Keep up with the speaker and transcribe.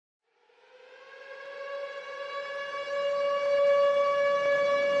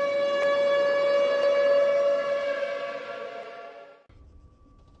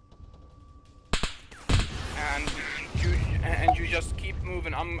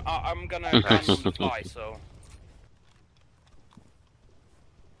I'm gonna fly, so.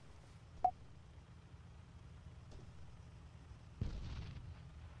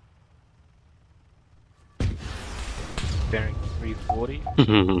 Bearing 340.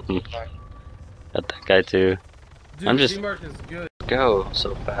 Got that guy too. Dude, I'm just T-Mark is good. go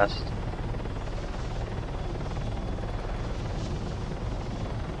so fast.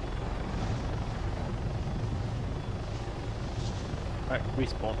 Alright,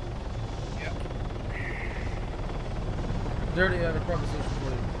 respawn. Yeah. Dirty, I have a proposition for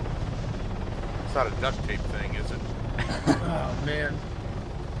you. It's not a duct tape thing, is it? Oh, man.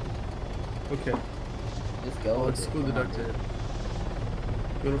 Okay. Just go. Let's screw the duct tape.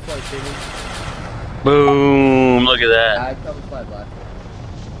 You wanna fly, Tatum? Boom! Look at that. I'd probably fly black.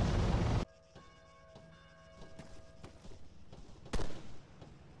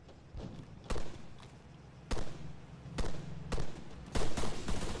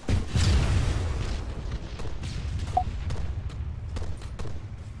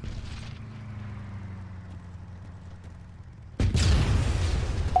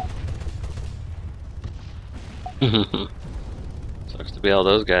 Sucks to be all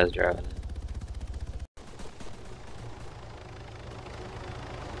those guys driving.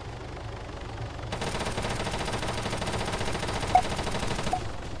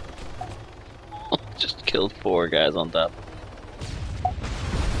 Just killed 4 guys on top.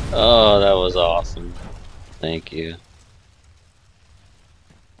 Oh, that was awesome. Thank you.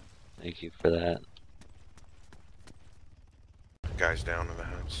 Thank you for that. Guys down in the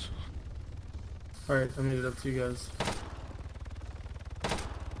house. Alright, I'm gonna get up to you guys.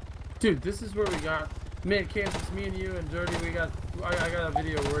 Dude, this is where we got... Man, Kansas, me and you and Dirty, we got... I got a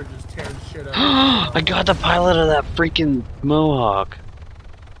video where we're just tearing shit up. I got the pilot of that freaking Mohawk.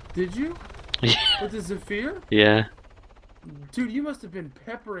 Did you? Yeah. With the Zephyr? Yeah. Dude, you must have been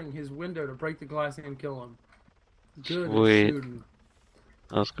peppering his window to break the glass and kill him. Good Sweet. shooting.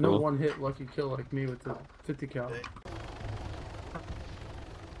 That was No cool. one hit lucky kill like me with the 50 cal.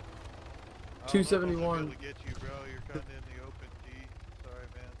 271.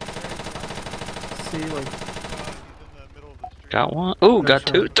 See, like... Got one. Oh, got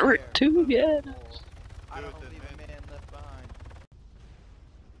two, three, two. Yeah. I don't leave a man left behind.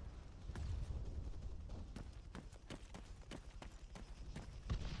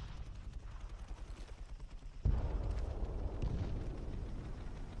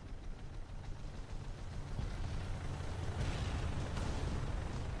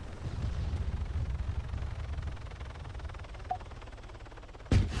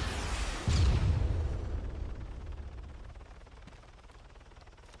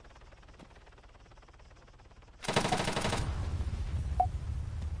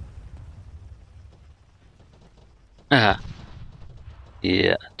 Ah.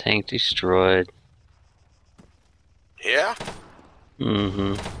 Yeah. Tank destroyed. Yeah?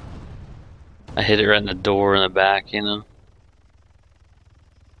 Mm-hmm. I hit it right in the door in the back, you know?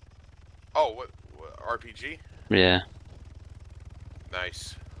 Oh, what RPG? Yeah.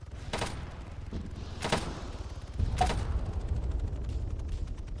 Nice.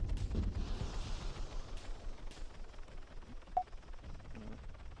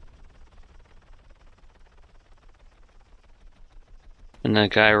 And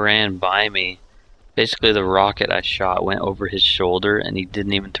that guy ran by me. Basically, the rocket I shot went over his shoulder, and he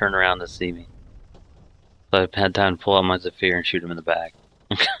didn't even turn around to see me. So I had time to pull out my Zephyr and shoot him in the back.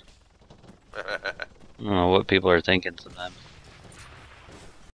 I don't know what people are thinking sometimes.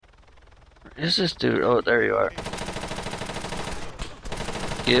 Where is this dude? Oh, there you are.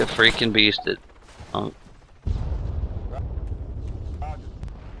 Get freaking beasted. Oh.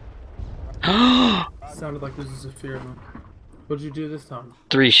 Sounded like this is a fear. What'd you do this time?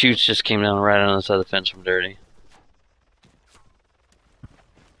 3 shoots just came down right on the side of the fence from Dirty.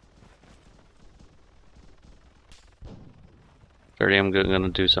 Dirty, I'm gonna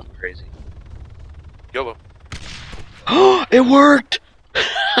do something crazy. YOLO. It worked!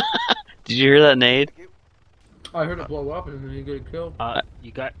 Did you hear that nade? I heard it blow up and then you get killed.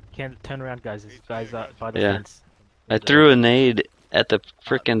 You can't turn around, guys. This guy's by the Yeah. fence. I threw a nade at the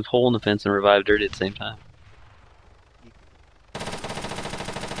frickin' hole in the fence and revived Dirty at the same time.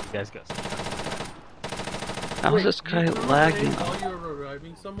 You guys go. How is this guy lagging? While you were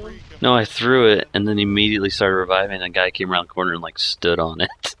reviving someone? No, I threw it and then immediately started reviving. And a guy came around the corner and like stood on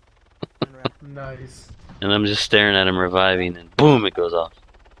it. Nice. And I'm just staring at him reviving and boom, it goes off.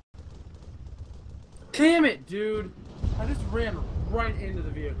 Damn it, dude! I just ran right into the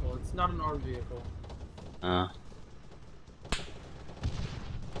vehicle. It's not an armed vehicle. What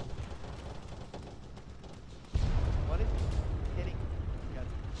is hitting?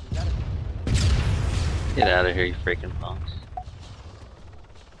 Get out of here, you freaking punks.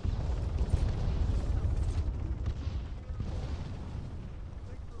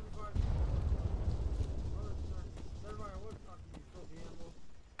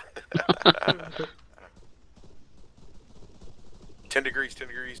 Oh 10 degrees, 10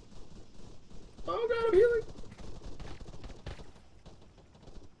 degrees. god, I'm healing.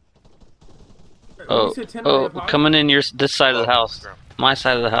 Oh, You said 10 oh, on the coming in this side of the house. Ground. My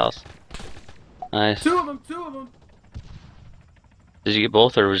side of the house. Nice. Two of them. Did you get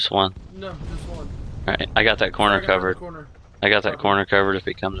both or just one? No, just one. Alright, I got that corner I got the covered. corner. I got that Okay. corner covered if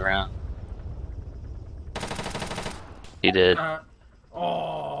he comes around. He did.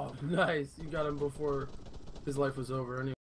 Oh, nice. You got him before his life was over anyway.